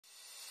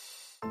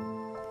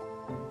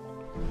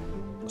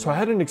So I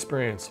had an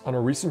experience on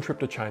a recent trip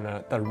to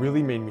China that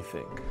really made me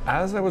think.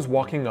 As I was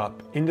walking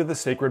up into the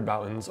sacred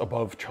mountains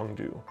above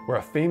Chengdu, where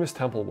a famous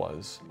temple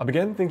was, I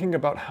began thinking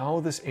about how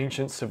this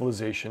ancient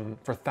civilization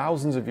for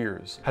thousands of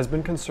years has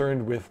been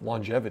concerned with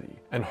longevity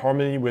and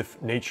harmony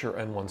with nature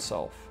and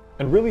oneself,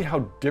 and really how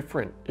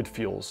different it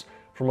feels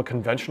from a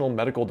conventional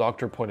medical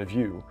doctor point of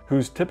view,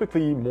 who's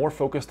typically more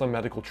focused on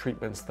medical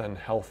treatments than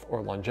health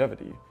or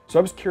longevity. So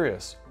I was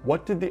curious,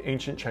 what did the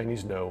ancient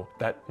Chinese know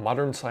that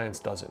modern science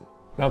doesn't?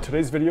 Now in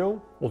today's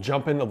video, we'll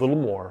jump in a little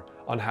more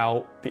on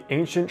how the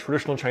ancient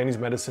traditional Chinese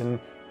medicine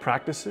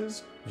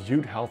practices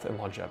viewed health and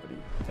longevity.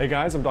 Hey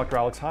guys, I'm Dr.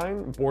 Alex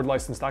Hein, board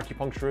licensed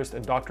acupuncturist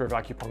and doctor of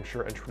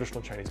acupuncture and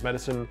traditional Chinese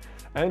medicine,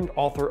 and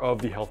author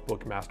of the health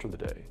book Master the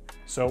Day.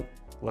 So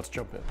let's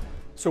jump in.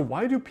 So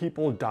why do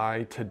people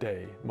die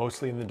today,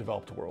 mostly in the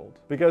developed world?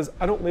 Because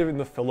I don't live in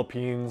the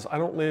Philippines, I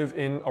don't live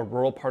in a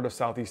rural part of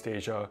Southeast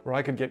Asia where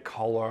I could get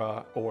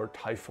cholera or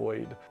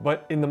typhoid.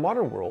 But in the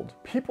modern world,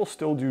 people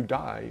still do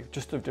die,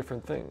 just of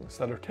different things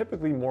that are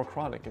typically more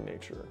chronic in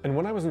nature. And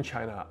when I was in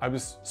China, I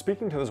was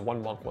speaking to this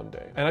one monk one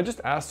day, and I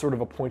just asked sort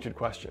of a pointed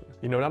question,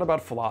 not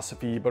about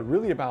philosophy, but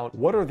really about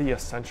what are the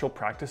essential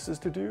practices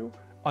to do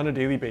on a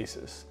daily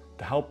basis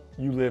to help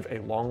you live a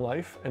long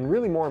life, and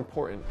really more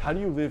important, how do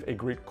you live a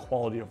great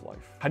quality of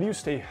life? How do you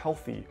stay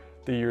healthy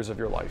the years of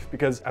your life?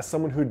 Because as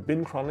someone who'd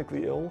been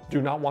chronically ill, do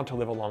not want to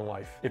live a long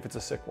life if it's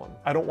a sick one.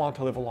 I don't want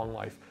to live a long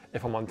life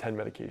if I'm on 10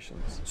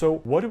 medications. So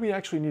what do we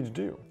actually need to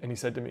do? And he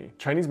said to me,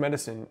 Chinese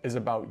medicine is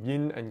about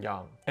yin and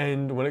yang.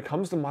 And when it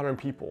comes to modern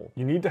people,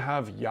 you need to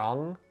have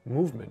yang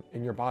movement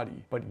in your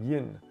body, but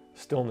yin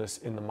stillness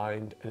in the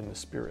mind and in the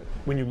spirit.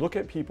 When you look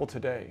at people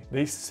today,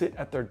 they sit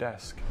at their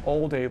desk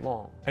all day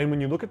long. And when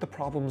you look at the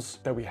problems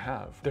that we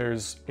have,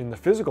 there's in the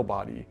physical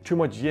body, too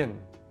much yin,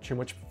 too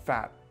much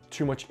fat,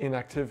 too much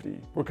inactivity.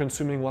 We're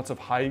consuming lots of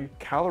high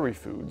calorie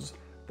foods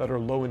that are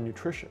low in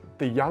nutrition.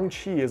 The yang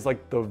qi is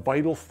like the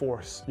vital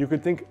force. You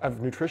could think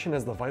of nutrition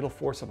as the vital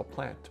force of a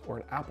plant or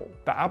an apple.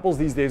 The apples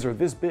these days are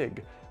this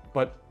big,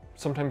 but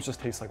sometimes just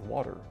tastes like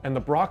water. And the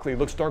broccoli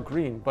looks dark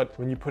green, but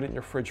when you put it in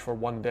your fridge for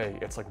one day,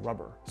 it's like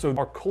rubber. So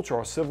our culture,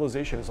 our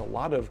civilization is a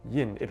lot of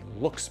yin. It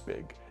looks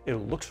big, it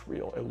looks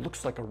real, it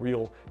looks like a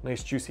real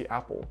nice juicy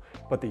apple.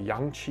 But the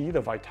yang qi,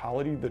 the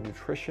vitality, the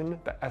nutrition,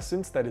 the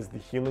essence that is the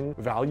healing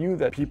value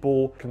that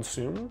people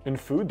consume in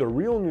food, the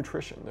real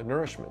nutrition, the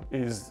nourishment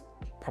is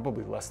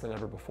probably less than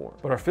ever before.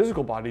 But our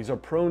physical bodies are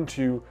prone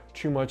to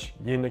too much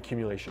yin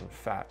accumulation,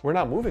 fat. We're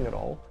not moving at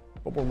all,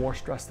 but we're more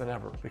stressed than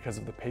ever because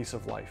of the pace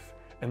of life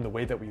and the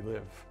way that we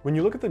live. When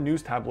you look at the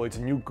news tabloids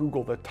and you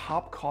Google the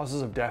top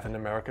causes of death in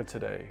America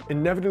today,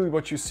 inevitably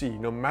what you see,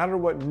 no matter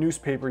what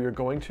newspaper you're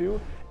going to,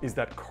 is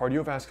that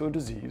cardiovascular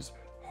disease,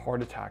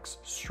 heart attacks,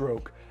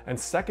 stroke, and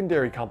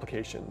secondary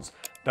complications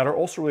that are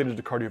also related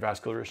to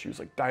cardiovascular issues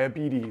like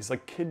diabetes,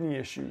 like kidney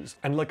issues,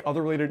 and like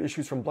other related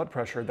issues from blood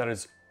pressure that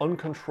is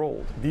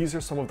uncontrolled. These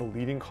are some of the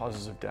leading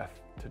causes of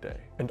death today.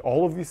 And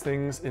all of these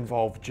things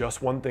involve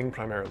just one thing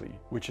primarily,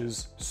 which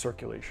is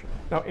circulation.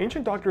 Now,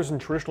 ancient doctors in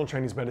traditional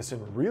Chinese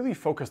medicine really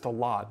focused a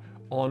lot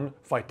on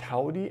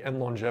vitality and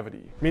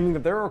longevity, meaning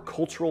that there are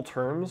cultural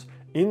terms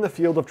in the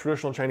field of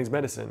traditional Chinese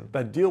medicine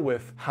that deal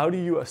with how do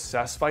you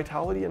assess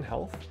vitality and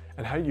health,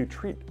 and how do you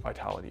treat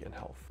vitality and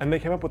health. And they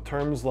came up with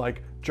terms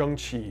like zheng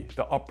qi,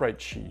 the upright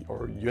qi,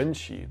 or yuan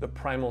qi, the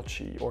primal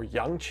qi, or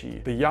yang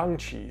qi, the yang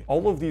qi.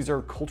 All of these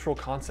are cultural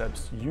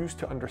concepts used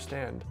to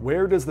understand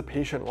where does the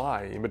patient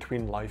lie in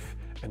between life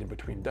and in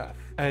between death.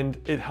 And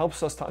it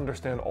helps us to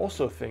understand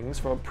also things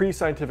from a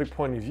pre-scientific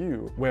point of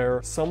view,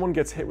 where someone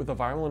gets hit with a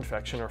viral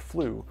infection or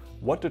flu,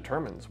 what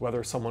determines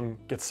whether someone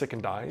gets sick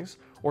and dies,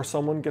 or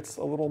someone gets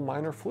a little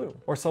minor flu,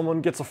 or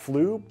someone gets a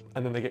flu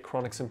and then they get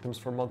chronic symptoms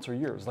for months or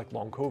years, like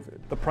long COVID.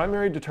 The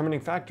primary determining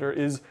factor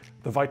is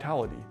the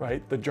vitality,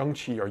 right? The zheng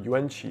qi or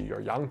yuan qi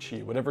or yang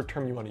qi, whatever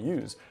term you want to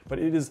use, but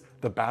it is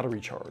the battery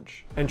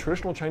charge. And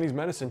traditional Chinese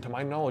medicine, to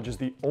my knowledge, is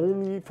the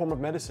only form of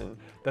medicine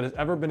that has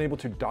ever been able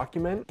to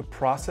document the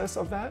process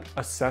of that,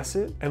 assess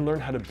it, and learn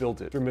how to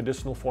build it through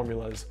medicinal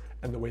formulas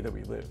and the way that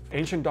we live.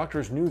 Ancient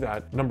doctors knew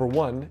that, number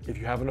one, if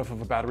you have enough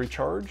of a battery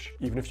charge,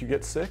 even if you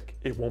get sick,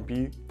 it won't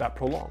be that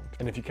prolonged.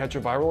 And if you catch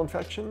a viral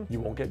infection, you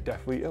won't get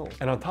deathly ill.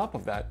 And on top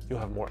of that, you'll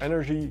have more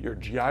energy, your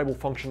GI will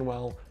function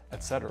well,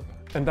 etc.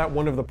 And that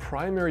one of the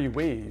primary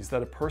ways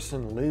that a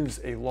person lives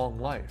a long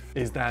life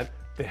is that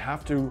they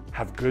have to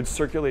have good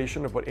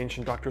circulation of what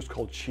ancient doctors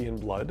called qi in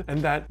blood,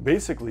 and that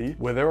basically,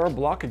 where there are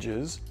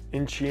blockages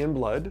in qi in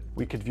blood,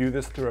 we could view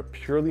this through a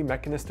purely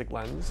mechanistic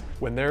lens.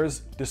 When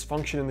there's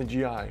dysfunction in the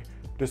GI,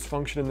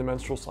 dysfunction in the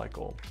menstrual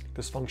cycle,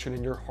 dysfunction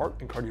in your heart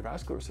and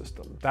cardiovascular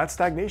system, that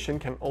stagnation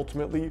can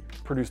ultimately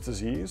produce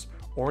disease,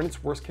 or in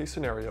its worst case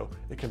scenario,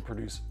 it can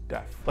produce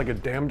death. Like a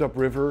dammed up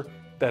river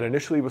that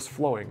initially was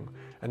flowing,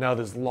 and now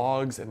there's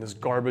logs and there's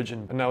garbage,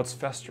 and now it's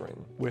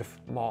festering with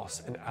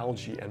moss and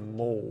algae and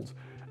mold.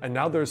 And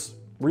now there's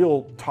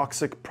real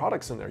toxic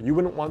products in there. You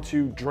wouldn't want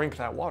to drink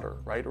that water,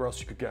 right? Or else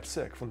you could get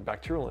sick from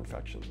bacterial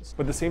infections.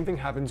 But the same thing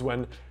happens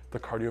when the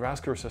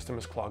cardiovascular system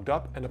is clogged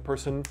up and a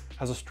person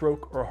has a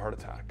stroke or a heart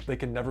attack. They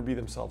can never be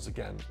themselves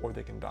again, or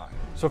they can die.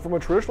 So from a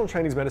traditional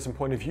Chinese medicine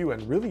point of view,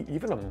 and really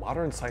even a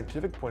modern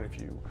scientific point of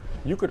view,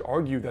 you could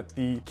argue that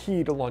the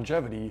key to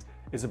longevity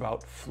is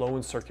about flow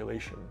and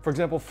circulation. For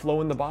example,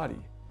 flow in the body.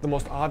 The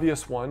most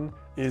obvious one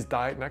is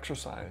diet and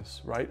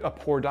exercise, right? A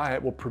poor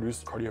diet will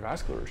produce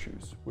cardiovascular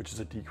issues, which is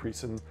a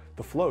decrease in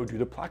the flow due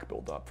to plaque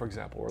buildup, for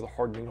example, or the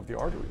hardening of the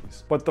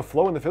arteries. But the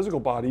flow in the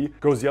physical body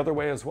goes the other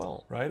way as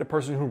well, right? A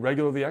person who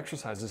regularly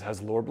exercises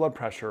has lower blood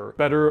pressure,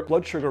 better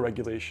blood sugar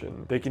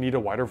regulation. They can eat a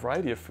wider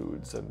variety of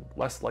foods and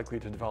less likely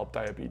to develop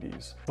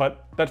diabetes.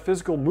 But that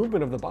physical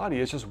movement of the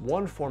body is just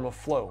one form of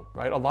flow,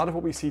 right? A lot of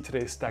what we see today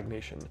is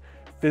stagnation.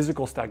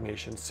 Physical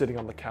stagnation, sitting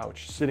on the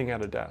couch, sitting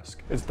at a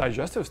desk. It's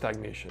digestive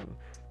stagnation.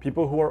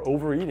 People who are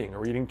overeating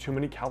or eating too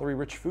many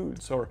calorie-rich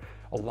foods, or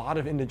a lot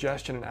of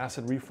indigestion and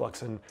acid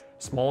reflux and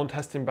small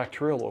intestine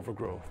bacterial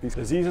overgrowth. These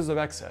diseases of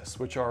excess,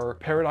 which are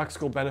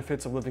paradoxical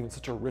benefits of living in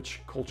such a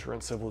rich culture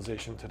and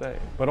civilization today.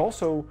 But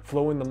also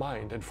flow in the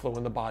mind and flow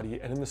in the body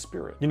and in the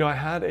spirit. You know, I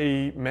had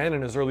a man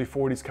in his early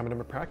 40s come into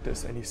my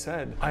practice and he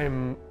said,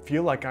 I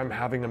feel like I'm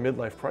having a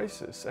midlife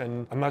crisis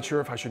and I'm not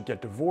sure if I should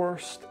get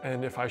divorced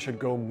and if I should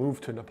go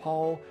move to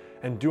Nepal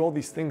and do all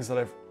these things that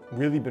I've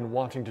really been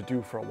wanting to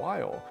do for a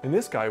while. And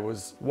this guy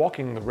was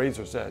walking the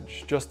razor's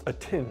edge, just a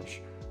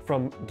tinge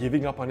from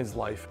giving up on his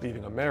life,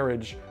 leaving a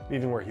marriage,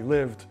 leaving where he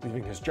lived,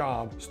 leaving his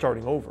job,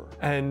 starting over.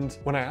 And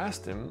when I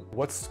asked him,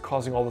 what's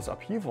causing all this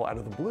upheaval out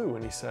of the blue?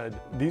 And he said,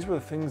 these were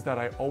the things that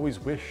I always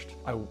wished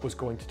I was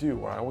going to do,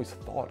 or I always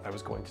thought I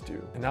was going to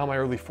do. And now in my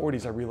early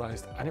 40s, I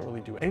realized I didn't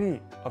really do any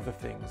of the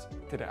things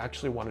that I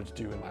actually wanted to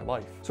do in my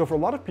life. So for a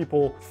lot of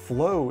people,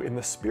 flow in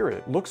the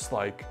spirit looks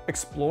like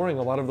exploring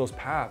a lot of those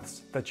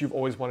paths that you've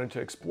always wanted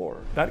to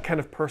explore. That kind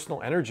of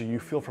personal energy you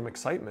feel from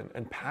excitement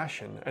and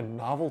passion and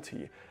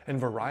novelty and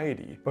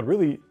variety, but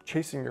really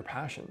chasing your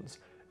passions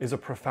is a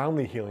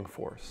profoundly healing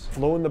force.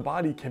 Flow in the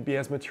body can be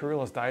as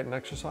material as diet and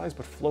exercise,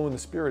 but flow in the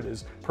spirit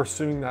is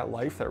pursuing that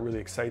life that really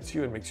excites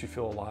you and makes you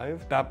feel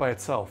alive. That by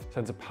itself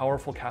sends a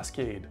powerful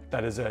cascade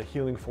that is a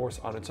healing force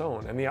on its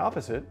own. And the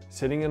opposite,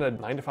 sitting in a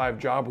 9-to-5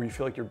 job where you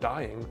feel like you're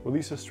dying,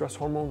 releases stress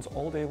hormones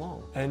all day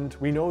long. And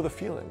we know the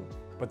feeling,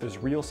 but there's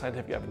real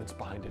scientific evidence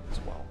behind it as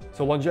well.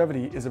 So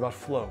longevity is about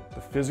flow.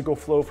 The physical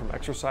flow from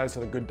exercise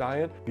and a good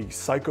diet, the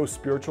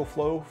psycho-spiritual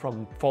flow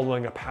from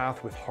following a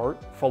path with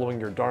heart, following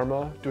your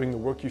dharma, doing the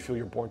work you feel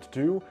you're born to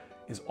do,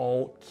 is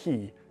all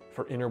key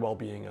for inner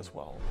well-being as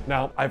well.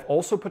 Now, I've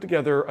also put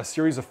together a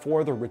series of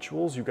 4 other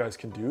rituals you guys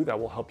can do that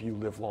will help you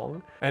live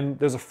long. And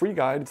there's a free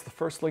guide, it's the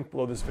first link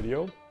below this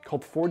video,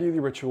 called 4 daily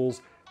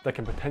rituals that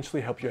can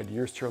potentially help you add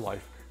years to your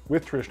life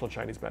with traditional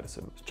Chinese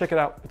medicine. So check it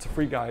out, it's a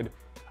free guide.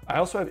 I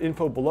also have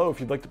info below if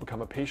you'd like to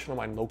become a patient of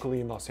mine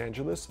locally in Los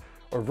Angeles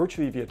or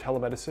virtually via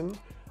telemedicine.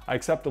 I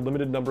accept a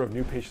limited number of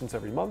new patients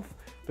every month.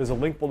 There's a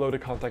link below to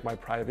contact my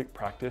private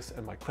practice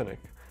and my clinic.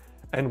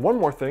 And one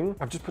more thing,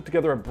 I've just put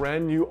together a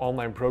brand new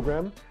online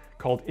program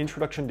called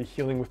Introduction to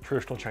Healing with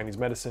Traditional Chinese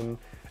Medicine.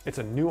 It's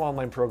a new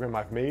online program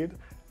I've made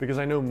because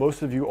I know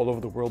most of you all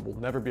over the world will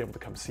never be able to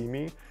come see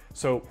me.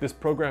 So this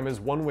program is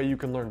one way you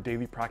can learn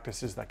daily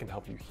practices that can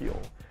help you heal.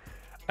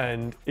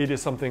 And it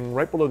is something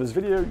right below this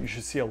video. You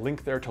should see a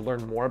link there to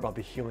learn more about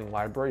the healing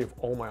library of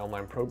all my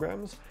online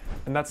programs.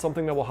 And that's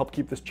something that will help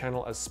keep this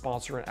channel as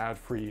sponsor and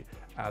ad-free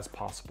as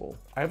possible.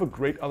 I have a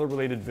great other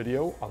related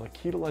video on the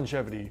key to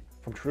longevity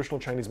from traditional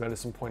Chinese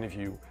medicine point of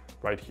view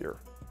right here.